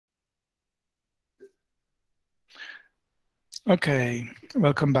Okay,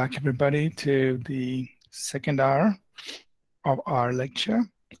 welcome back everybody to the second hour of our lecture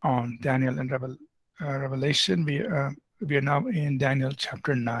on Daniel and Revelation. We are now in Daniel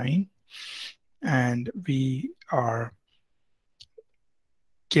chapter 9, and we are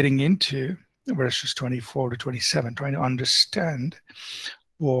getting into verses 24 to 27, trying to understand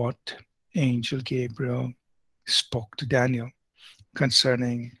what angel Gabriel spoke to Daniel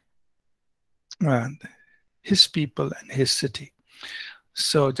concerning his people and his city.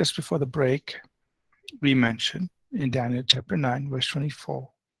 So just before the break, we mentioned in Daniel chapter 9, verse 24,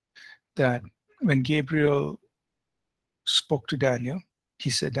 that when Gabriel spoke to Daniel, he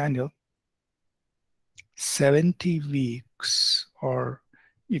said, Daniel, 70 weeks, or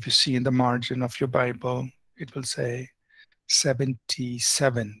if you see in the margin of your Bible, it will say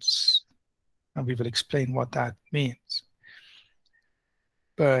 77s. And we will explain what that means.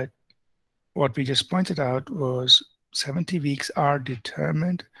 But what we just pointed out was 70 weeks are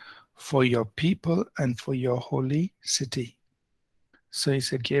determined for your people and for your holy city. So he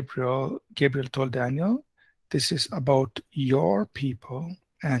said, Gabriel told Daniel, this is about your people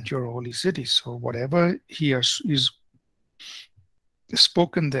and your holy city. So whatever he has is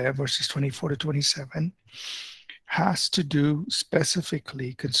spoken there, verses 24 to 27, has to do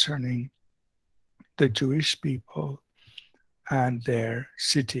specifically concerning the Jewish people and their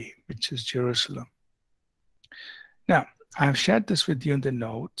city, which is Jerusalem. Now, I've shared this with you in the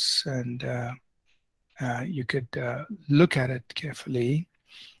notes, and you could look at it carefully,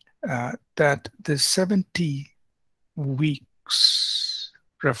 that the 70 weeks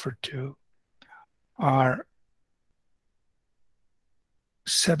referred to are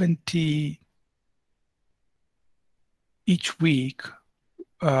 70, each week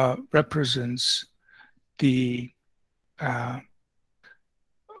represents the,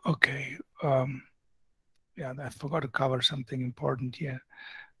 yeah, I forgot to cover something important here.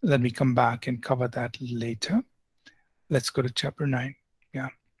 Let me come back and cover that later. Let's go to chapter 9. Yeah.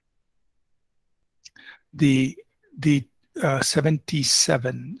 The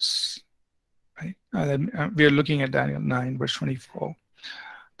 77s, right? We are looking at Daniel 9, verse 24.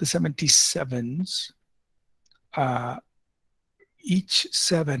 The 77s, each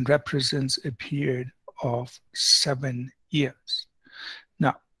 7 represents a period of 7 years.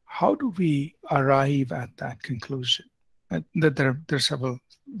 Now, how do we arrive at that conclusion? There are several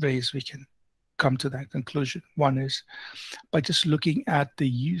ways we can come to that conclusion. One is by just looking at the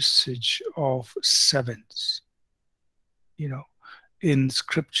usage of 7s, in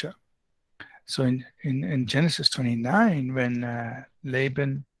Scripture. So in Genesis 29, when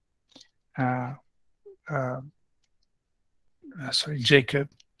Jacob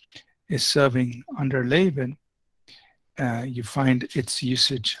is serving under Laban, you find its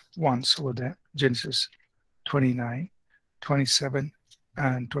usage once over there, Genesis 29, 27,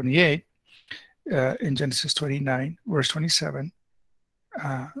 and 28. In Genesis 29, verse 27,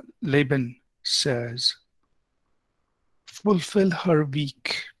 Laban says, fulfill her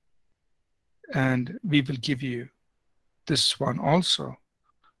week, and we will give you this one also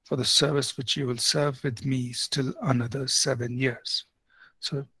for the service which you will serve with me still another 7 years.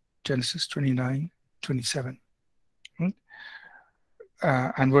 So Genesis 29, 27.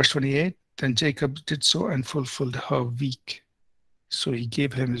 And verse 28, then Jacob did so and fulfilled her week. So he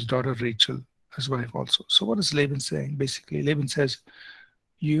gave him his daughter Rachel as wife also. So what is Laban saying? Basically, Laban says,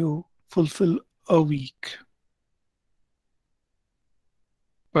 you fulfill a week.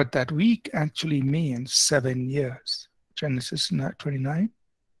 But that week actually means 7 years. Genesis 29,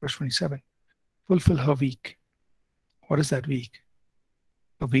 verse 27. Fulfill her week. What is that week?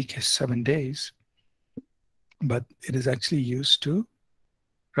 A week is 7 days. But it is actually used to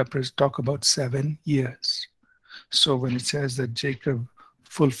talk about 7 years. So when it says that Jacob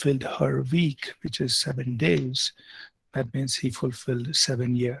fulfilled her week, which is 7 days, that means he fulfilled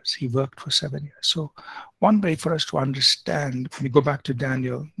 7 years. He worked for 7 years. So one way for us to understand, when we go back to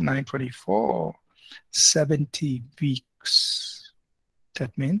Daniel 9:24, 70 weeks,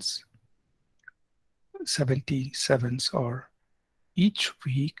 that means 77s, or each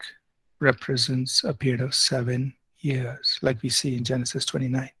week represents a period of 7 years, like we see in Genesis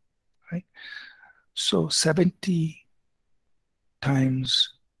 29, right? So 70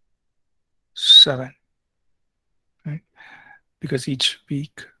 times 7, right? Because each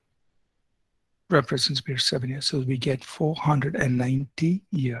week represents a period of 7 years, so we get 490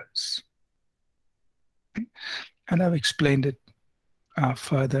 years. Right? And I've explained it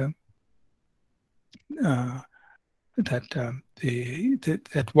further,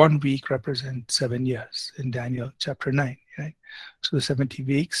 that 1 week represents 7 years in Daniel chapter 9, right? So the 70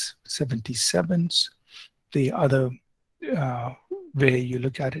 weeks, 77s, the other way you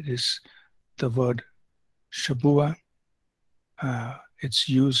look at it is the word Shabua. It's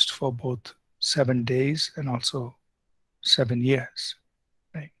used for both 7 days and also 7 years,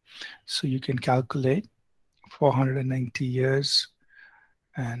 right? So you can calculate 490 years,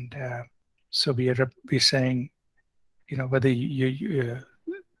 and so we're saying, whether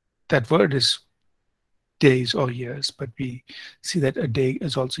that word is days or years, but we see that a day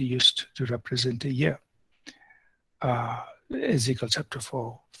is also used to represent a year. Ezekiel chapter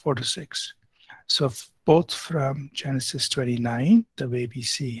 4:4-6. So both from Genesis 29, the way we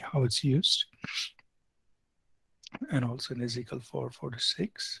see how it's used, and also in Ezekiel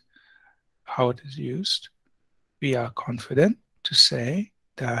 4:4-6, how it is used, we are confident to say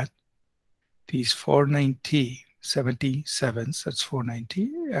that these 490, 77s, that's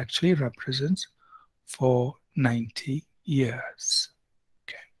 490, actually represents 490 years.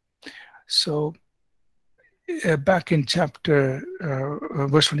 Okay. So back in chapter,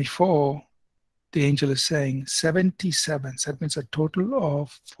 verse 24, the angel is saying 77. That means a total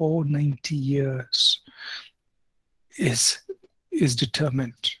of 490 years is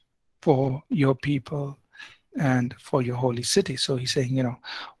determined for your people and for your holy city. So he's saying,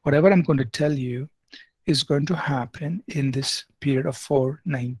 whatever I'm going to tell you is going to happen in this period of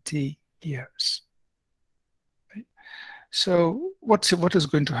 490 years. Right? So what is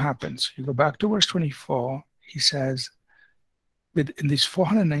going to happen? So you go back to verse 24. He says, in these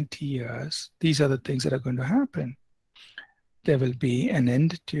 490 years, these are the things that are going to happen. There will be an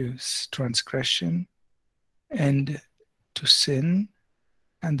end to transgression, end to sin,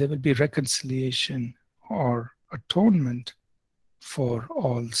 and there will be reconciliation or atonement for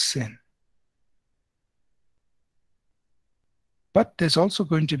all sin. But there's also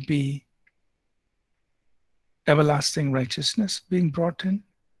going to be everlasting righteousness being brought in.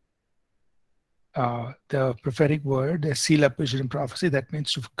 The prophetic word, the seal up vision and prophecy, that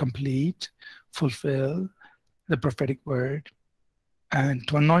means to complete, fulfill the prophetic word, and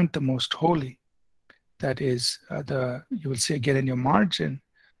to anoint the most holy. That is, you will see again in your margin,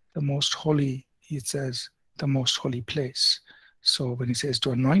 the most holy, he says, the most holy place. So when he says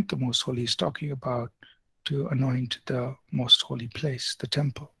to anoint the most holy, he's talking about to anoint the most holy place, the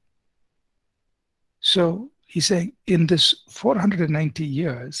temple. So he's saying in this 490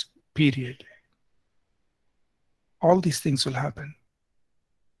 years period, all these things will happen.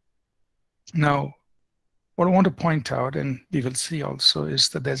 Now, what I want to point out, and we will see also, is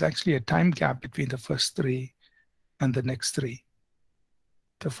that there's actually a time gap between the first three and the next three.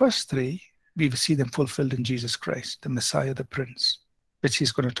 The first three, we will see them fulfilled in Jesus Christ, the Messiah, the Prince, which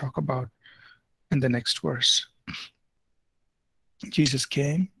he's going to talk about in the next verse. Jesus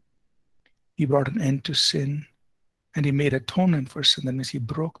came, he brought an end to sin, and he made atonement for sin. That means he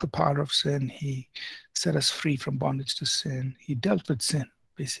broke the power of sin. He set us free from bondage to sin. He dealt with sin,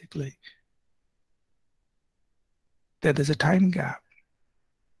 basically. There's a time gap.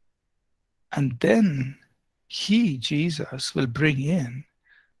 And then he, Jesus, will bring in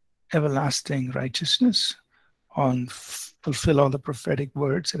everlasting righteousness, fulfill all the prophetic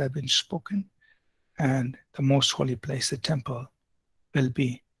words that have been spoken, and the most holy place, the temple, will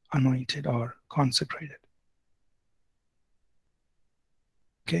be anointed or consecrated.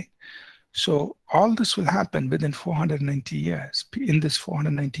 Okay, so all this will happen within 490 years. In this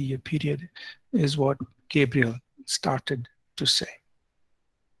 490-year period is what Gabriel started to say.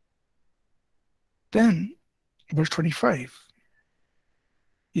 Then, verse 25,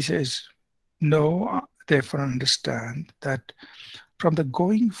 he says, "Know, therefore understand, that from the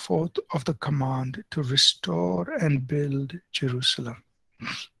going forth of the command to restore and build Jerusalem,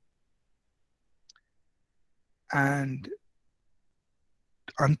 and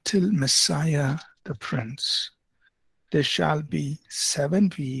until Messiah the Prince, there shall be 7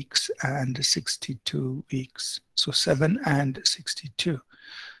 weeks and 62 weeks." So 7 and 62.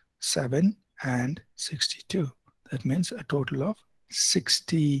 7 and 62. That means a total of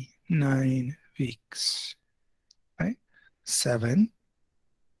 69 weeks. Right? 7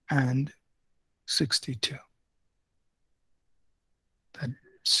 and 62. That's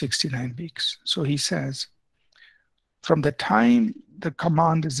 69 weeks. So he says, from the time the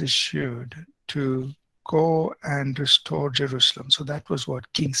command is issued to go and restore Jerusalem. So that was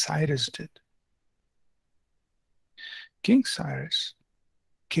what King Cyrus did. King Cyrus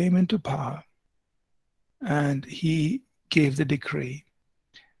came into power and he gave the decree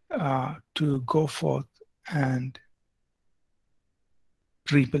to go forth and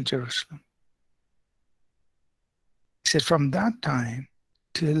rebuild Jerusalem. He said from that time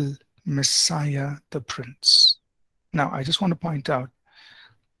till Messiah the Prince. Now, I just want to point out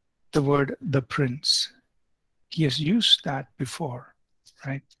the word the Prince. He has used that before,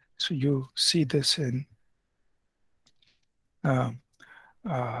 right? So you see this in uh,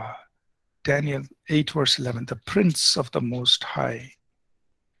 uh, Daniel 8, verse 11, the Prince of the Most High,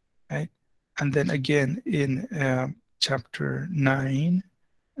 right? And then again in chapter 9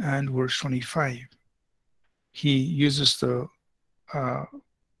 and verse 25, he uses the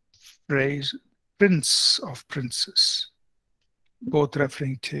phrase Prince of Princes, both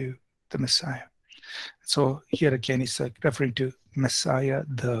referring to the Messiah. So here again, he's referring to Messiah,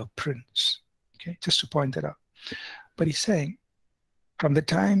 the Prince. Okay, just to point that out. But he's saying, from the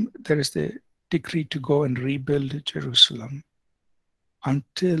time there is the decree to go and rebuild Jerusalem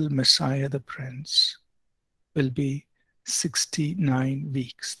until Messiah, the Prince, will be 69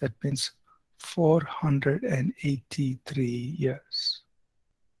 weeks. That means 483 years.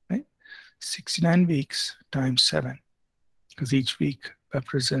 Right? 69 weeks times 7, because each week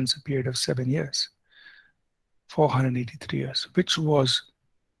represents a period of 7 years. 483 years, which was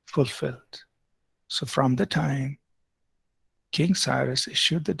fulfilled. So from the time King Cyrus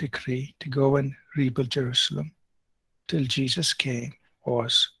issued the decree to go and rebuild Jerusalem till Jesus came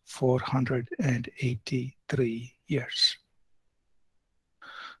was 483 years.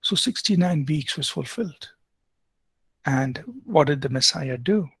 So 69 weeks was fulfilled. And what did the Messiah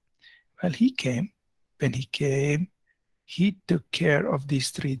do? Well, he came. When he came, he took care of these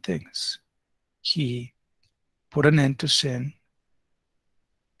 3 things. He put an end to sin,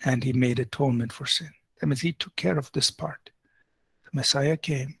 and he made atonement for sin. That means he took care of this part. The Messiah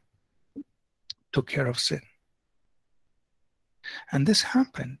came, took care of sin. And this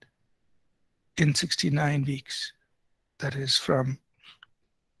happened in 69 weeks. That is from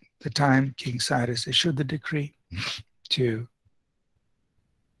the time King Cyrus issued the decree to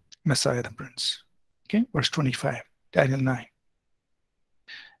Messiah the Prince. Okay, verse 25, Daniel 9.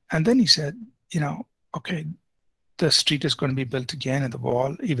 And then he said, okay, the street is going to be built again and the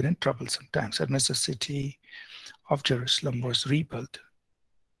wall, even in troublesome times. That means the city of Jerusalem was rebuilt.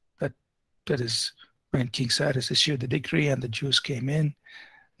 That is when King Cyrus issued the decree and the Jews came in.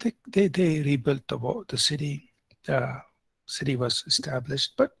 They rebuilt the city. The city was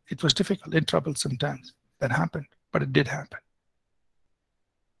established, but it was difficult in troublesome times. That happened, but it did happen.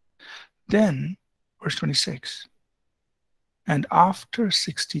 Then, verse 26, and after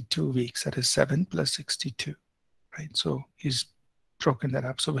 62 weeks, that is 7 plus 62, right? So he's broken that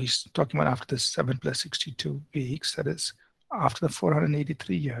up. So he's talking about after the 7 plus 62 weeks, that is after the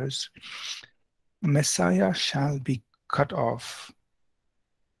 483 years, Messiah shall be cut off,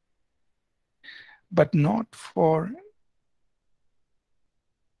 but not for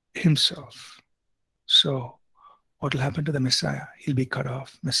himself. So what will happen to the Messiah? He'll be cut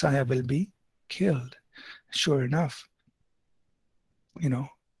off. Messiah will be killed. Sure enough,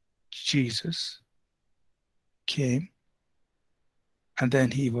 Jesus came and then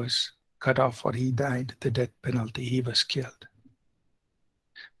he was cut off, or he died the death penalty. He was killed.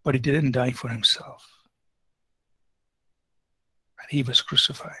 But he didn't die for himself. And he was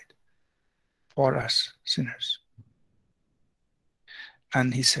crucified for us sinners.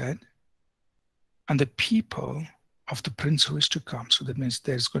 And he said, and the people of the prince who is to come. So that means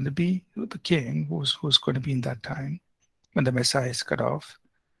there's going to be the king who's going to be in that time when the Messiah is cut off.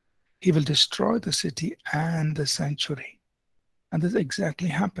 He will destroy the city and the sanctuary. And this exactly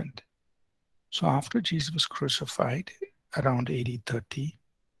happened. So after Jesus was crucified around AD 30,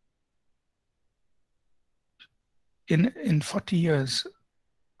 in 40 years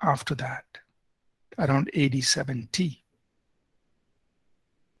after that, around AD 70,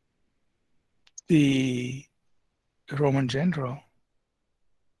 the Roman general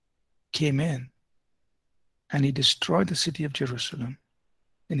came in and he destroyed the city of Jerusalem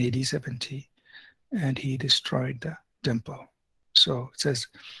in AD 70, and he destroyed the temple. So it says,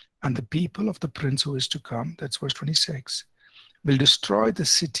 and the people of the prince who is to come, that's verse 26, will destroy the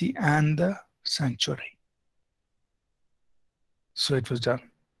city and the sanctuary. So it was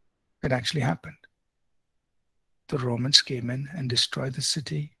done. It actually happened. The Romans came in and destroyed the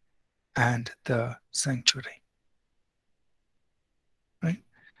city and the sanctuary. Right?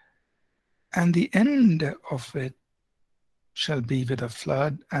 And the end of it shall be with a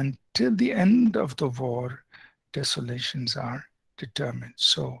flood, and till the end of the war, desolations are determined.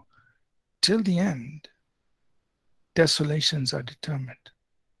 So, till the end, desolations are determined.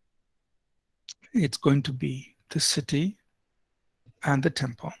 It's going to be the city and the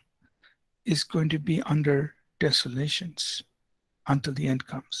temple is going to be under desolations until the end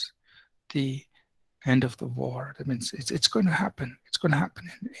comes. The end of the war. That means it's going to happen. It's going to happen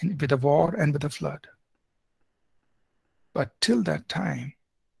with the war and with the flood. But till that time,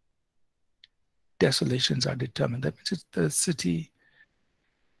 desolations are determined. That means it's the city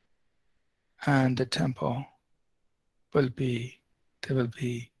and the temple there will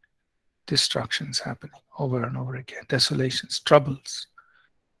be destructions happening over and over again. Desolations, troubles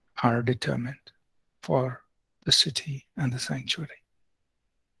are determined for the city and the sanctuary.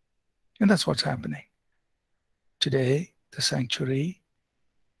 And that's what's happening. Today, the sanctuary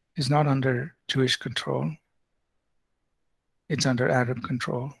is not under Jewish control. It's under Arab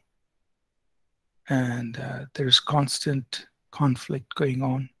control. And there's constant conflict going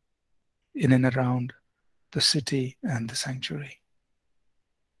on in and around the city and the sanctuary.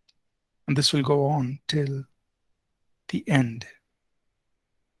 And this will go on till the end.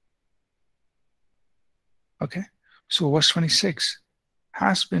 Okay? So verse 26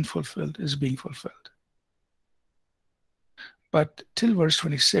 has been fulfilled, is being fulfilled. But till verse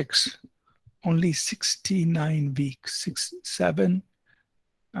 26, only 69 weeks,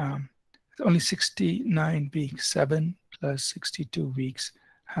 only 69 weeks, 7 plus 62 weeks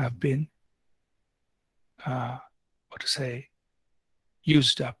have been,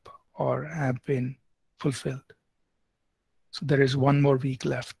 used up or have been fulfilled. So there is one more week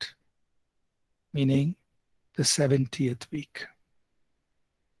left, meaning the 70th week,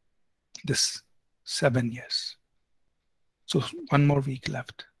 this 7 years. So one more week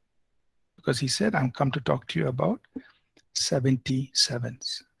left, because he said, I'm come to talk to you about 70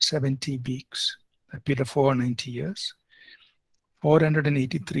 weeks. That period of 490 years,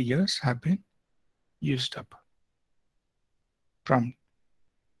 483 years have been used up from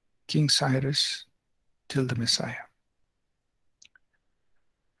King Cyrus till the Messiah.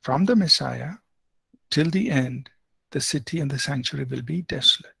 From the Messiah till the end, the city and the sanctuary will be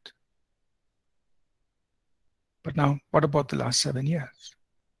desolate. But now, what about the last 7 years?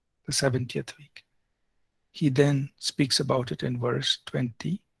 The 70th week. He then speaks about it in verse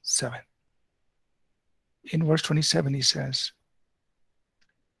 27. In verse 27, he says,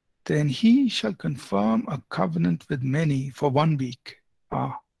 then he shall confirm a covenant with many for 1 week.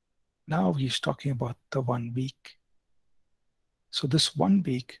 Now he's talking about the 1 week. So this 1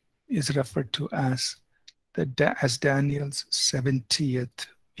 week is referred to as Daniel's 70th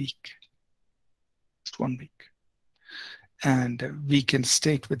week. It's 1 week. And we can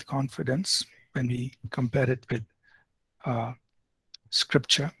state with confidence when we compare it with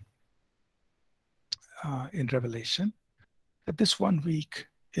scripture in Revelation, that this 1 week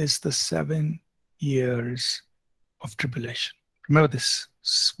is the 7 years of tribulation. Remember, this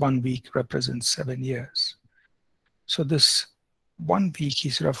 1 week represents 7 years. So this 1 week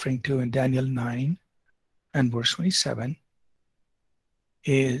he's referring to in Daniel 9 and verse 27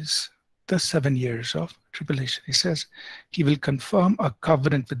 is the 7 years of tribulation. He says he will confirm a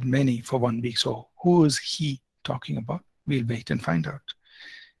covenant with many for 1 week. So who is he talking about? We'll wait and find out.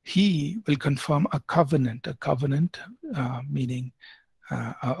 He will confirm a covenant meaning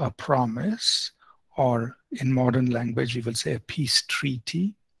a promise, or in modern language we will say a peace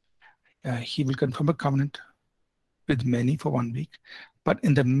treaty. He will confirm a covenant with many for 1 week, but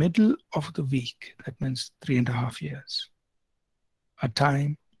in the middle of the week, that means 3.5 years, a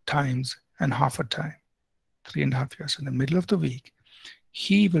time, times, and half a time, 3.5 years. In the middle of the week,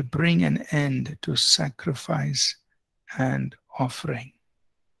 he will bring an end to sacrifice and offering.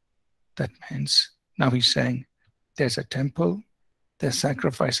 That means now he's saying there's a temple, there's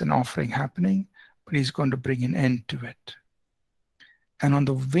sacrifice and offering happening, but he's going to bring an end to it. And on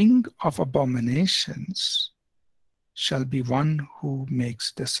the wing of abominations shall be one who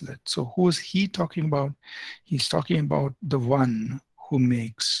makes desolate. So who is he talking about? He's talking about the one who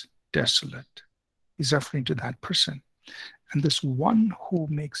makes desolate. He's referring to that person. And this one who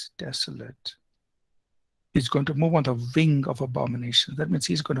makes desolate is going to move on the wing of abomination. That means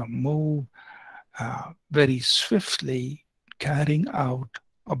he's going to move very swiftly, carrying out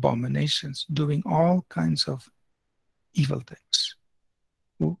abominations, doing all kinds of evil things.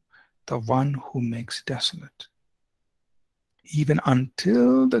 The one who makes desolate. Even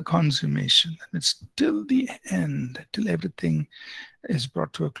until the consummation, and it's till the end, till everything is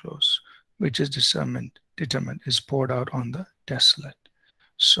brought to a close, which is determined, is poured out on the desolate.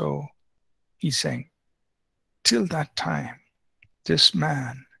 So he's saying, till that time, this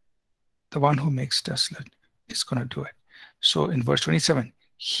man, the one who makes desolate, is going to do it. So in verse 27,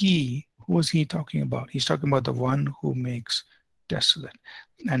 who is he talking about? He's talking about the one who makes desolate.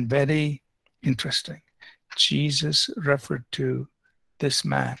 And very interesting, Jesus referred to this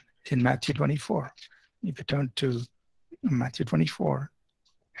man in Matthew 24. If you turn to Matthew 24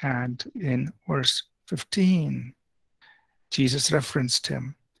 and in verse 15, Jesus referenced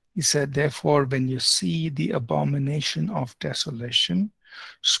him. He said, therefore, when you see the abomination of desolation,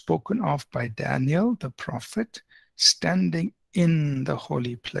 spoken of by Daniel the prophet, standing in the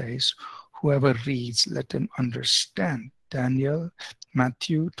holy place. Whoever reads, let him understand. Daniel,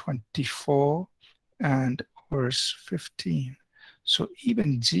 Matthew 24 and verse 15. So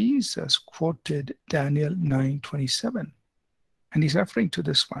even Jesus quoted Daniel 9:27. And he's referring to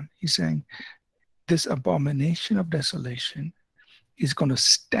this one. He's saying, this abomination of desolation is going to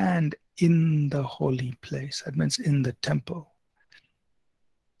stand in the holy place. That means in the temple.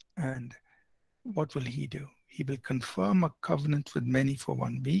 And what will he do? He will confirm a covenant with many for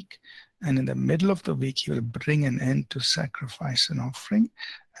 1 week. And in the middle of the week, he will bring an end to sacrifice and offering.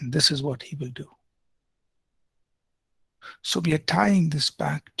 And this is what he will do. So we are tying this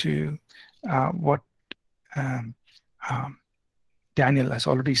back to what Daniel has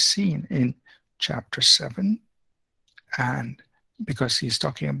already seen in chapter 7. And because he's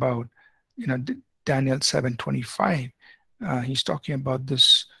talking about, Daniel 7:25, he's talking about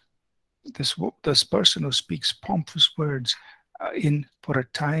this person who speaks pompous words for a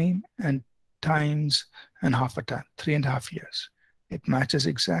time and times and half a time, 3.5 years. It matches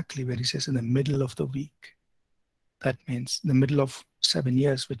exactly where he says in the middle of the week. That means the middle of 7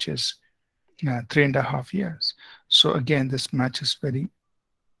 years, which is 3.5 years. So again, this matches very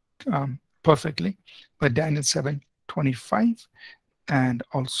perfectly with Daniel 7:25, and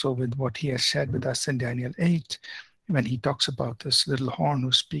also with what he has shared with us in Daniel 8, when he talks about this little horn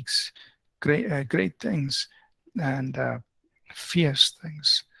who speaks great things and fierce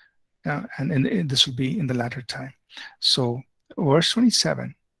things. And this will be in the latter time. So verse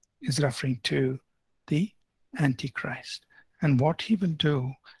 27 is referring to the Antichrist and what he will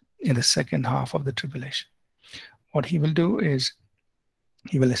do in the second half of the tribulation. What he will do is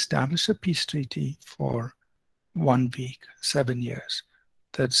he will establish a peace treaty for 1 week, 7 years,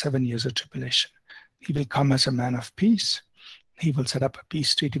 the 7 years of tribulation. He will come as a man of peace. He will set up a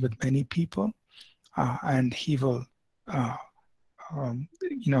peace treaty with many people, and he will,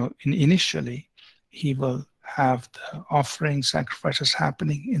 initially, he will have the offering sacrifices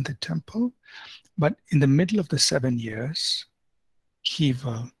happening in the temple, but in the middle of the 7 years, he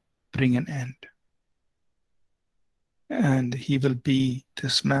will bring an end. And he will be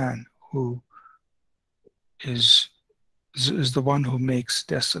this man who is the one who makes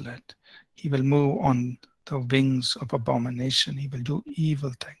desolate. He will move on the wings of abomination. He will do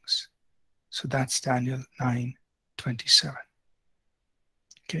evil things. So that's Daniel 9:27.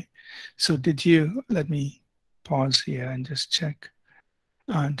 Okay, so let me pause here and just check.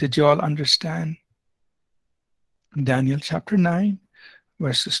 Did you all understand Daniel chapter 9,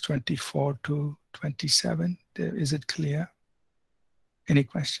 verses 24 to 27? Is it clear? Any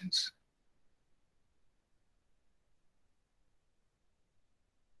questions?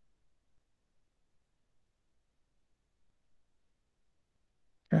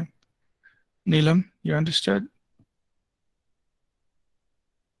 Okay. Neelam, you understood?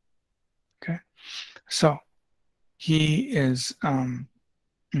 Okay. So he is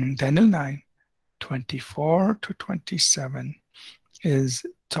Daniel 9:24 to 27 is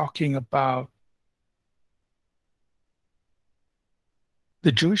talking about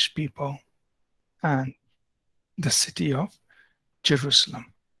the Jewish people and the city of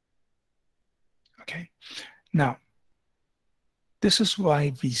Jerusalem. Okay. Now, this is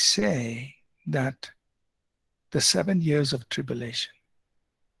why we say that the 7 years of tribulation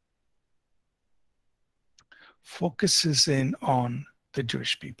focuses in on the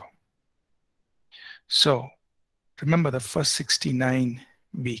Jewish people. So remember, the first 69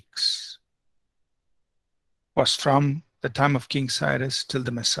 weeks was from the time of King Cyrus till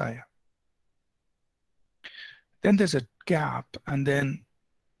the Messiah. Then there's a gap, and then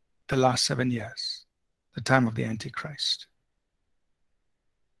the last 7 years, the time of the Antichrist.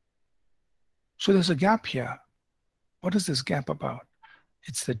 So there's a gap here. What is this gap about?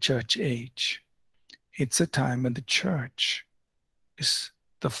 It's the church age. It's a time when the church is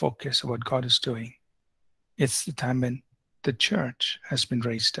the focus of what God is doing. It's the time when the church has been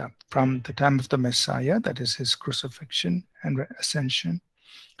raised up from the time of the Messiah, that is his crucifixion and ascension,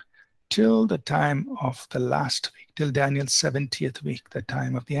 till the time of the last week, till Daniel's 70th week, the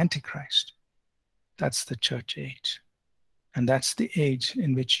time of the Antichrist. That's the church age. And that's the age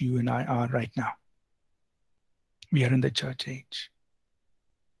in which you and I are right now. We are in the church age.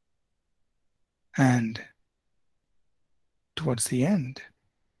 And towards the end,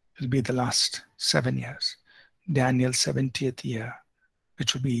 it'll be the last 7 years. Daniel's 70th year,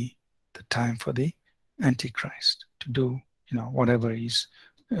 which will be the time for the Antichrist to do, whatever is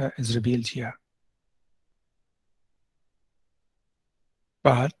revealed here.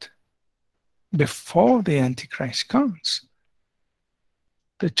 But before the Antichrist comes,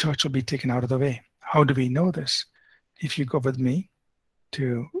 the church will be taken out of the way. How do we know this? If you go with me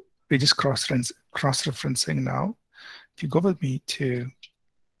to, we're just cross-referencing now. If you go with me to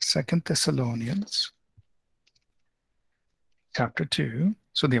 2 Thessalonians chapter 2,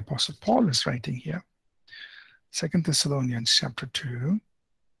 so the Apostle Paul is writing here. 2 Thessalonians chapter 2.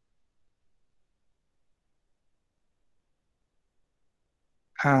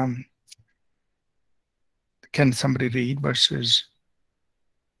 Can somebody read verses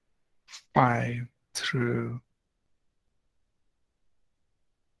 5 through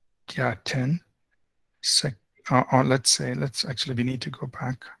 10? We need to go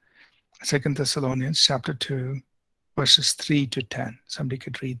back. 2 Thessalonians chapter 2, verses 3 to 10. Somebody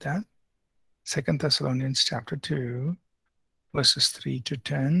could read that. 2 Thessalonians chapter 2, verses 3 to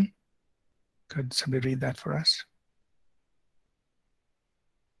 10. Could somebody read that for us?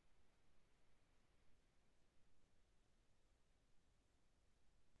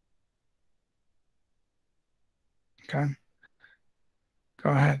 Okay.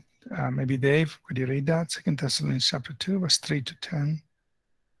 Go ahead. Maybe Dave, could you read that? 2 Thessalonians chapter 2, verse 3 to 10.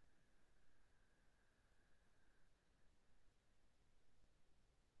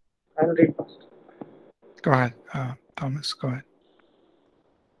 I'll read first. Go ahead, Thomas, go ahead.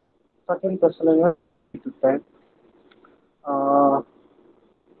 2 Thessalonians 10.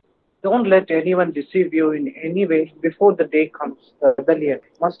 Don't let anyone deceive you in any way before the day comes. The rebellion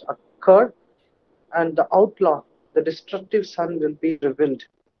must occur, and the outlaw, the destructive son, will be revealed.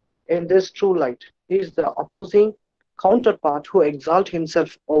 In this true light, he is the opposing counterpart who exalts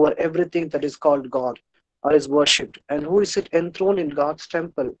himself over everything that is called God or is worshipped, and who is enthroned in God's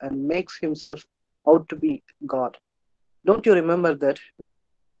temple and makes himself out to be God. Don't you remember that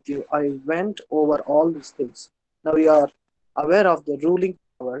I went over all these things? Now you are aware of the ruling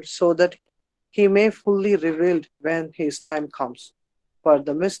power, so that he may fully revealed when his time comes. For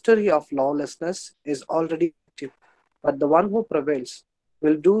the mystery of lawlessness is already active, but the one who prevails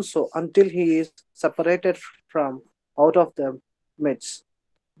will do so until he is separated from out of the midst.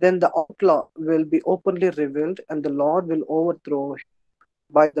 Then the outlaw will be openly revealed, and the Lord will overthrow him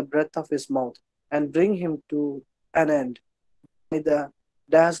by the breath of his mouth and bring him to an end by the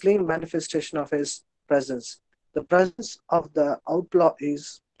dazzling manifestation of his presence. The presence of the outlaw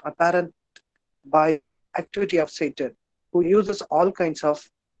is apparent by activity of Satan, who uses all kinds of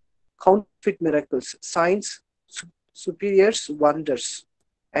counterfeit miracles, signs, superiors, wonders,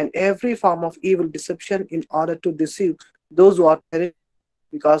 and every form of evil deception in order to deceive those who are perishing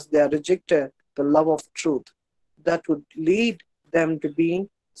because they are rejected the love of truth that would lead them to being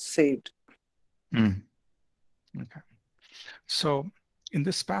saved. Okay. So in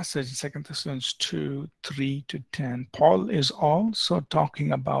this passage, 2 Thessalonians 2, 3 to 10, Paul is also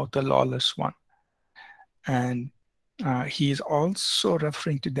talking about the lawless one. And he is also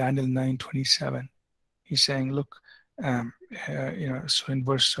referring to Daniel 9:27. He's saying, look, so in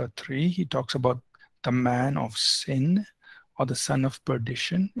verse 3, he talks about the man of sin or the son of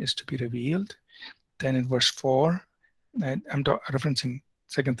perdition is to be revealed. Then in verse 4, and I'm referencing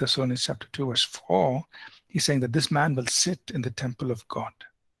 2 Thessalonians chapter 2, verse 4, he's saying that this man will sit in the temple of God.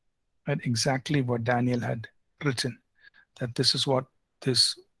 Right? Exactly what Daniel had written, that this is what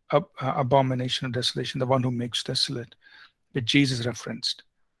this abomination of desolation, the one who makes desolate, that Jesus referenced.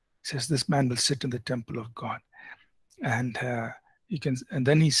 He says, this man will sit in the temple of God. And and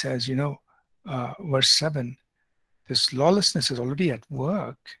then he says, verse 7, this lawlessness is already at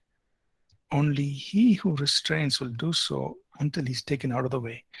work. Only he who restrains will do so until he's taken out of the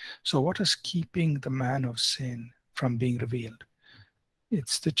way. So what is keeping the man of sin from being revealed?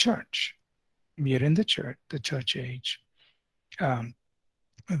 It's the church. We are in the church age.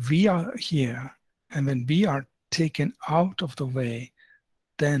 We are here, and when we are taken out of the way,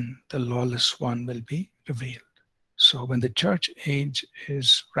 then the lawless one will be revealed. So when the church age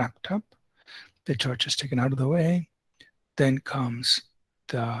is wrapped up, the church is taken out of the way, then comes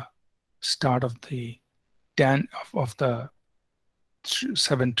the start of the of the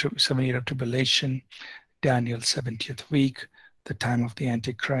 7-year of tribulation, Daniel's 70th week, the time of the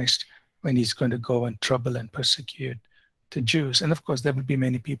Antichrist, when he's going to go and trouble and persecute the Jews. And of course, there will be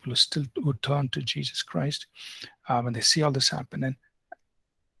many people who turn to Jesus Christ when they see all this happen, and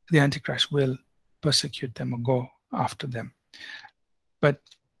the Antichrist will persecute them or go after them. But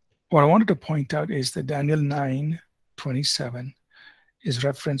what I wanted to point out is that Daniel 9:27 is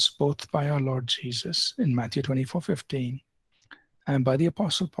referenced both by our Lord Jesus in Matthew 24:15 and by the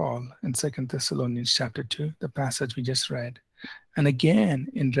Apostle Paul in 2 Thessalonians chapter 2, the passage we just read, and again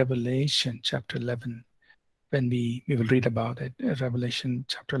in Revelation chapter 11, when we will read about it, Revelation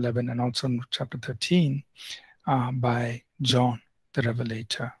chapter 11 and also in chapter 13 by John. the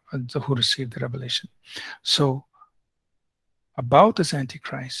revelator, who received the revelation. So about this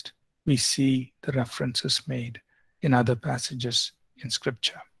Antichrist, we see the references made in other passages in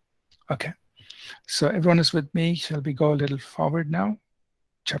Scripture. Okay, so everyone is with me. Shall we go a little forward now?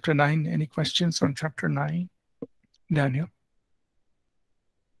 Chapter 9, any questions on chapter 9? Daniel?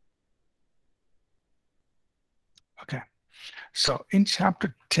 Okay, so in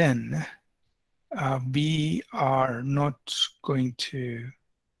chapter 10, we are not going to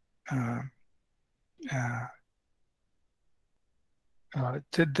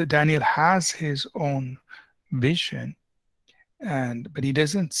Daniel has his own vision, but he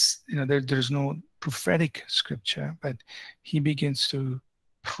doesn't, there's no prophetic scripture, but he begins to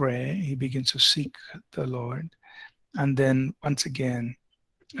pray, he begins to seek the Lord, and then once again,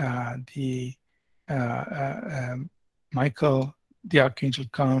 Michael, the archangel,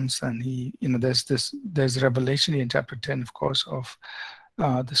 comes, and there's revelation in chapter 10, of course, of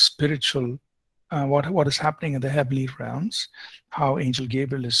the spiritual, what is happening in the heavenly realms, how Angel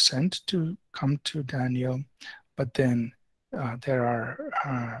Gabriel is sent to come to Daniel, but then there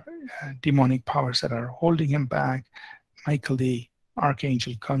are demonic powers that are holding him back. Michael, the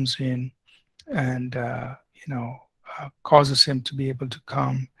archangel, comes in and causes him to be able to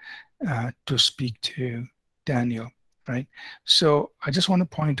come to speak to Daniel, right? So I just want to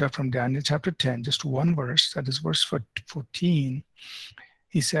point out from Daniel chapter 10, just one verse, that is verse 14.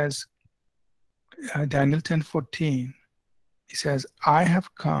 He says, Daniel 10:14, he says, I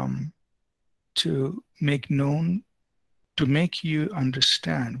have come to make you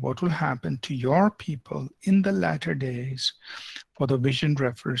understand what will happen to your people in the latter days, for the vision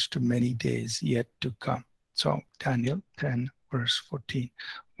refers to many days yet to come. So Daniel 10 verse 14.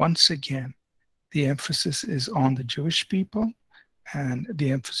 Once again, the emphasis is on the Jewish people, and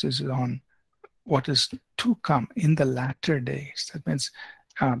the emphasis is on what is to come in the latter days. That means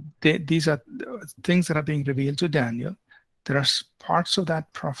these are things that are being revealed to Daniel. There are parts of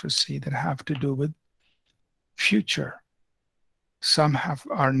that prophecy that have to do with future. Some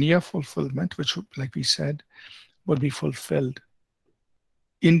are near fulfillment, which, like we said, will be fulfilled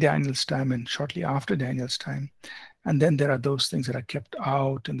in Daniel's time and shortly after Daniel's time. And then there are those things that are kept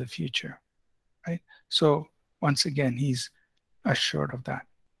out in the future, right? So once again, he's assured of that.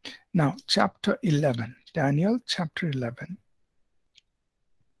 Now, chapter 11, Daniel chapter 11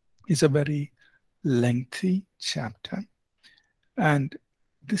 is a very lengthy chapter. And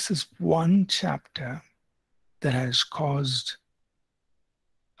this is one chapter that has caused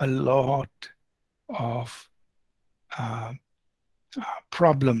a lot of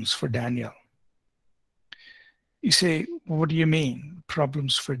problems for Daniel. You say, what do you mean,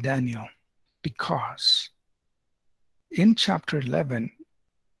 problems for Daniel? Because in chapter 11,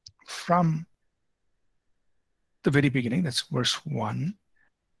 from the very beginning, that's verse 1,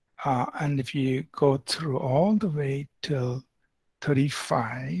 and if you go through all the way till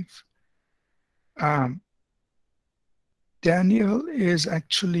 35, Daniel is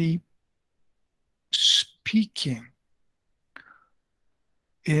actually speaking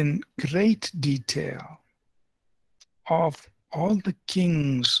in great detail of all the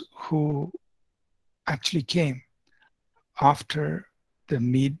kings who actually came after the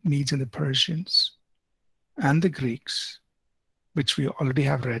Medes and the Persians and the Greeks, which we already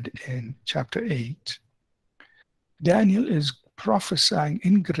have read in chapter 8. Daniel is prophesying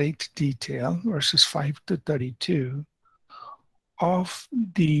in great detail, verses 5 to 32, of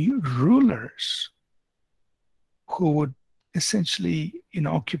the rulers who would essentially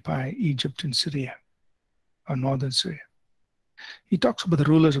occupy Egypt and Syria, or northern Syria. He talks about the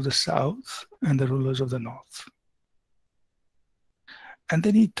rulers of the south and the rulers of the north. And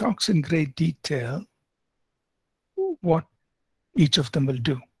then he talks in great detail what each of them will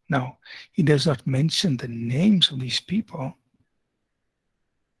do. Now, he does not mention the names of these people,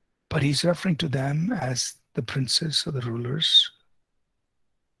 but he's referring to them as the princes or the rulers.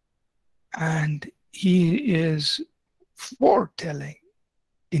 And he is foretelling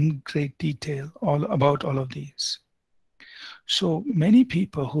in great detail about all of these. So many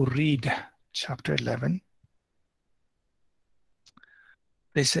people who read chapter 11,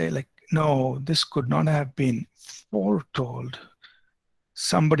 they say, like, no, this could not have been foretold.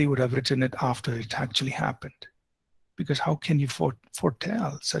 Somebody would have written it after it actually happened. Because how can you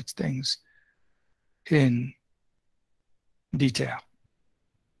foretell such things in detail?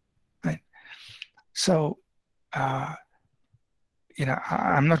 Right? So, I'm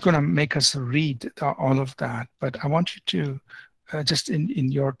not going to make us read all of that, but I want you to, just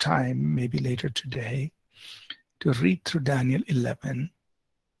in your time, maybe later today, to read through Daniel 11,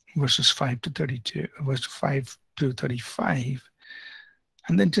 verses 5 to 32, verse 5 to 35,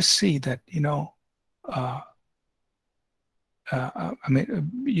 And then just see that, if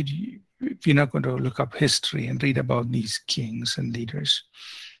you're not going to look up history and read about these kings and leaders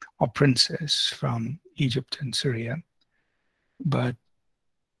or princes from Egypt and Syria, but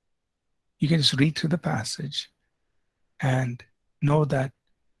you can just read through the passage and know that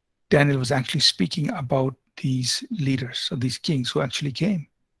Daniel was actually speaking about these leaders or these kings who actually came.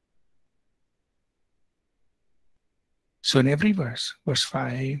 So in every verse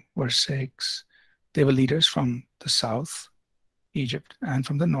 5, verse 6, they were leaders from the south, Egypt, and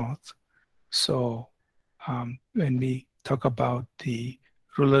from the north. So when we talk about the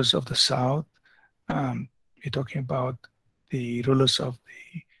rulers of the south, we're talking about the rulers of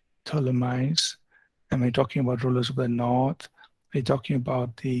the Ptolemies, and we're talking about rulers of the north. We're talking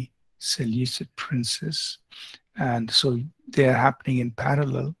about the Seleucid princes. And so they're happening in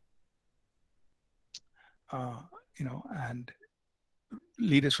parallel, and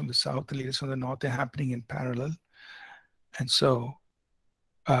leaders from the south, the leaders from the north, they're happening in parallel. And so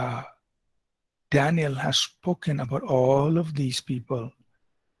Daniel has spoken about all of these people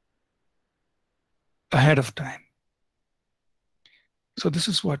ahead of time. So this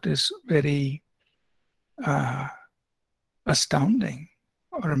is what is very astounding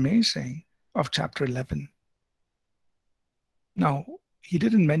or amazing of chapter 11. Now, he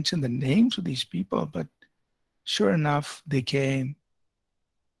didn't mention the names of these people, but sure enough, they came,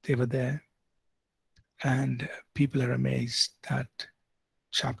 they were there, and people are amazed that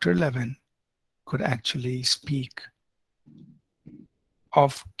chapter 11 could actually speak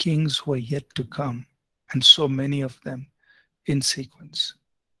of kings who are yet to come, and so many of them in sequence.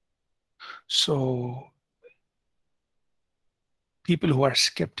 So people who are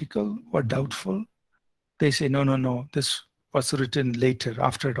skeptical or doubtful, they say, no, this was written later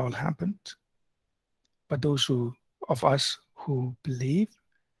after it all happened. But those of us who believe,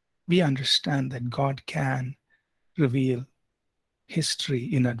 we understand that God can reveal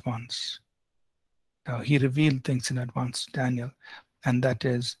history in advance. Now, he revealed things in advance to Daniel, and that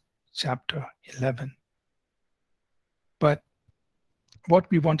is chapter 11. But what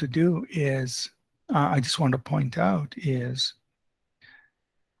we want to do is, I just want to point out is,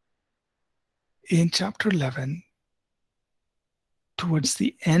 in chapter 11, towards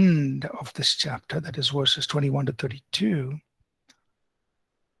the end of this chapter, that is verses 21 to 32,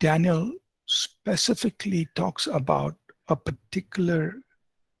 Daniel specifically talks about a particular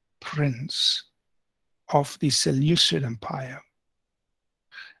prince of the Seleucid Empire.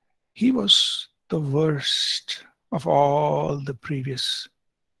 He was the worst of all the previous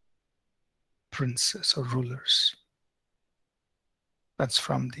princes or rulers. That's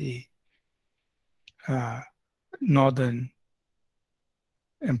from the northern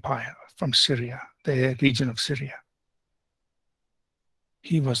empire, from Syria, the region of Syria.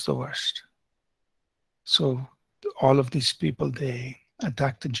 He was the worst. So all of these people, they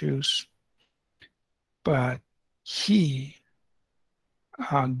attacked the Jews, but he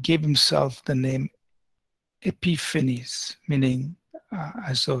gave himself the name Epiphanes, meaning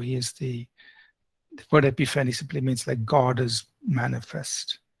as though he is the word Epiphany simply means like God is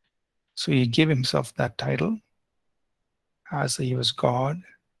manifest. So he gave himself that title as he was God.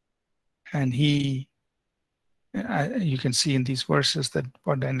 And he, you can see in these verses that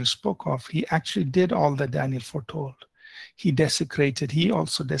what Daniel spoke of, he actually did all that Daniel foretold. He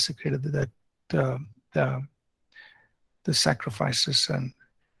also desecrated the sacrifices, and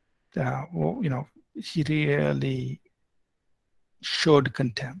he really showed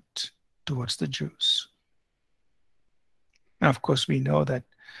contempt towards the Jews. And of course, we know that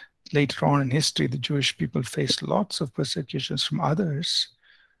later on in history, the Jewish people faced lots of persecutions from others.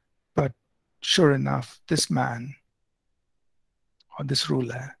 But sure enough, this man or this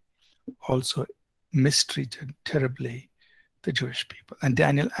ruler also mistreated terribly the Jewish people. And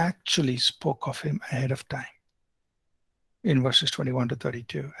Daniel actually spoke of him ahead of time in verses 21 to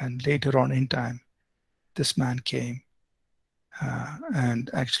 32. And later on in time, this man came and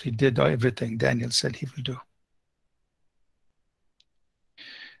actually did everything Daniel said he will do.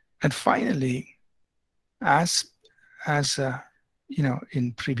 And finally, as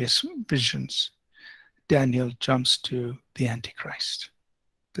in previous visions, Daniel jumps to the Antichrist.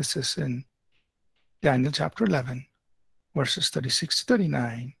 This is in Daniel chapter 11, verses 36 to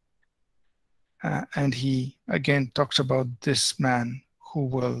 39. And he again talks about this man who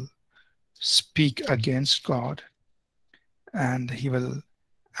will speak against God, and he will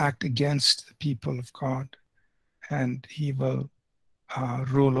act against the people of God, and he will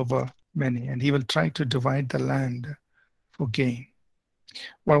rule over many, and he will try to divide the land for gain.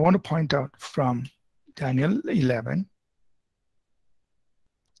 What I want to point out from Daniel 11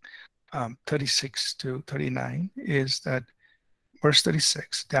 36 to 39 is that verse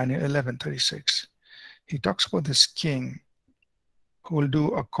 36, Daniel 11:36. He talks about this king who will do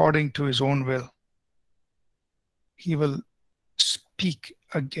according to his own will. He will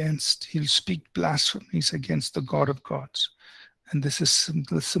he'll speak blasphemies against the God of gods. And this is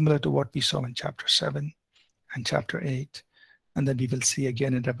similar to what we saw in chapter 7 and chapter 8. And then we will see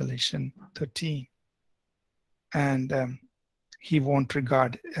again in Revelation 13. And he won't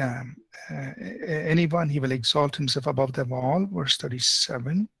regard anyone. He will exalt himself above them all, verse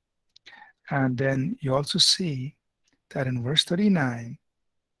 37. And then you also see that in verse 39,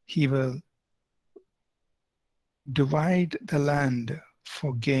 he will divide the land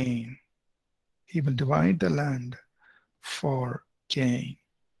for gain. He will divide the land for gain.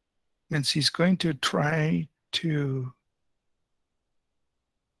 Means he's going to try to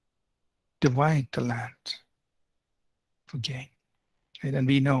divide the land for gain. Right? And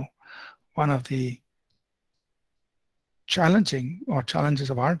we know one of the challenges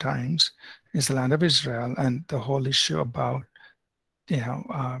of our times is the land of Israel and the whole issue about,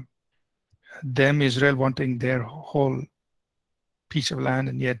 Israel wanting their whole piece of land,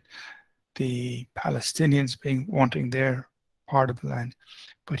 and yet the Palestinians wanting their part of the land.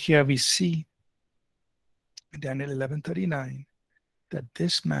 But here we see in Daniel 11:39 that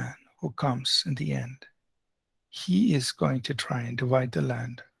this man who comes in the end, he is going to try and divide the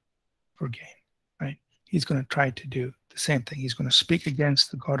land for gain, right? He's going to try to do the same thing. He's going to speak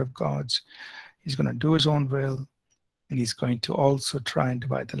against the God of gods. He's going to do his own will, and he's going to also try and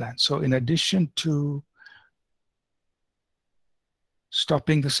divide the land. So in addition to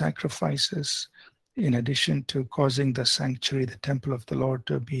stopping the sacrifices, in addition to causing the sanctuary, the temple of the Lord,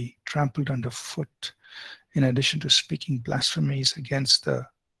 to be trampled underfoot, in addition to speaking blasphemies against the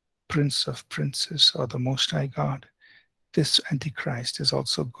Prince of Princes or the Most High God, this Antichrist is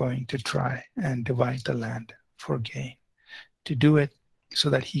also going to try and divide the land for gain, to do it so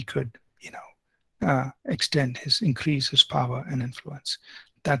that he could, increase his power and influence.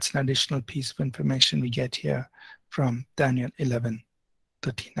 That's an additional piece of information we get here from Daniel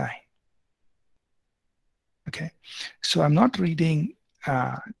 11:39. Okay, so I'm not reading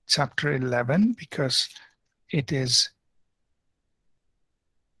chapter 11 because it is,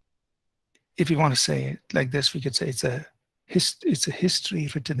 if you want to say it like this, we could say it's a history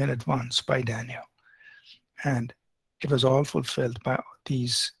written in advance by Daniel. And it was all fulfilled by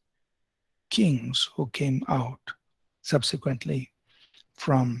these kings who came out subsequently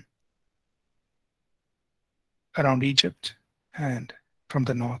from around Egypt and from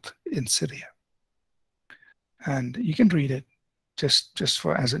the north in Syria. And you can read it just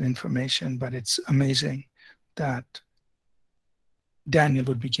for as an information, but it's amazing that Daniel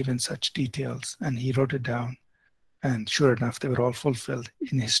would be given such details, and he wrote it down, and sure enough, they were all fulfilled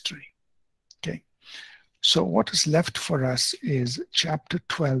in history. Okay, so what is left for us is chapter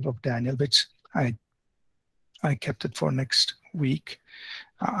 12 of Daniel, which I kept it for next week.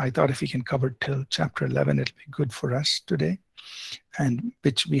 I thought if we can cover till chapter 11, it'll be good for us today, and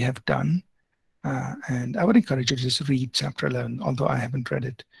which we have done. And I would encourage you to just read chapter 11, although I haven't read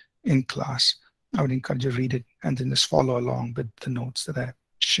it in class. I would encourage you to read it and then just follow along with the notes that I've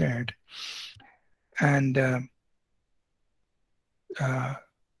shared. And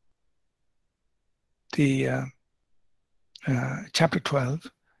chapter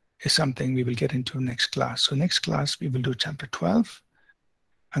 12 is something we will get into next class. So next class, we will do chapter 12,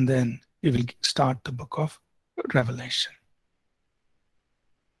 and then we will start the book of Revelation.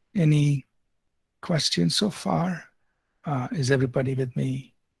 Any questions so far? Is everybody with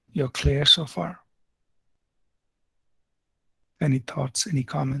me? You're clear so far? Any thoughts, any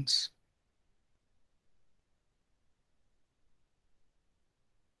comments?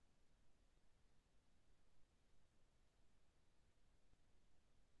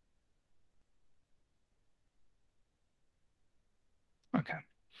 Okay.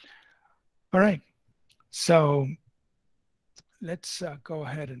 All right. So let's go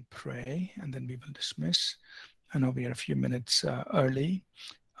ahead and pray, and then we will dismiss. I know we are a few minutes early,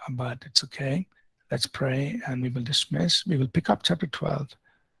 but it's okay. Let's pray, and we will dismiss. We will pick up chapter 12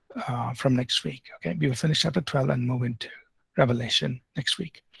 from next week. Okay, we will finish chapter 12 and move into Revelation next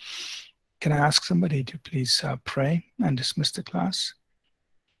week. Can I ask somebody to please pray and dismiss the class?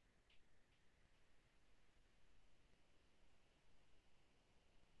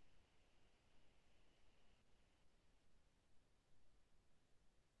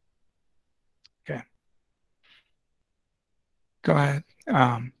 Okay. Go ahead.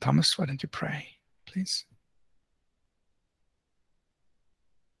 Thomas, why don't you pray, please?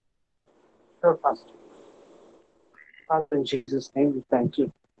 Sure, Pastor. Father, in Jesus' name, we thank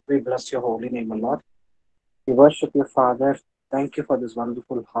you. We bless your holy name, O Lord. We worship you, Father. Thank you for this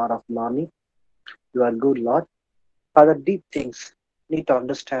wonderful heart of learning. You are good, Lord. Father, deep things need to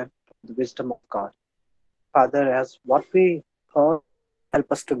understand the wisdom of God. Father, as what we heard, help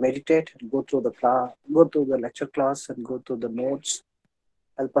us to meditate and go through the class, go through the lecture class, and go through the notes.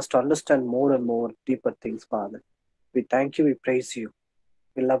 Help us to understand more and more deeper things, Father. We thank you, we praise you.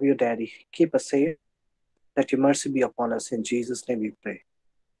 We love you, Daddy. Keep us safe. Let your mercy be upon us. In Jesus' name we pray.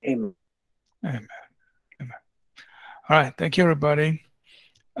 Amen. Amen. Amen. All right. Thank you, everybody.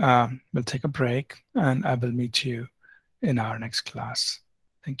 We'll take a break, and I will meet you in our next class.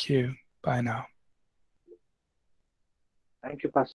 Thank you. Bye now. Thank you, Pastor.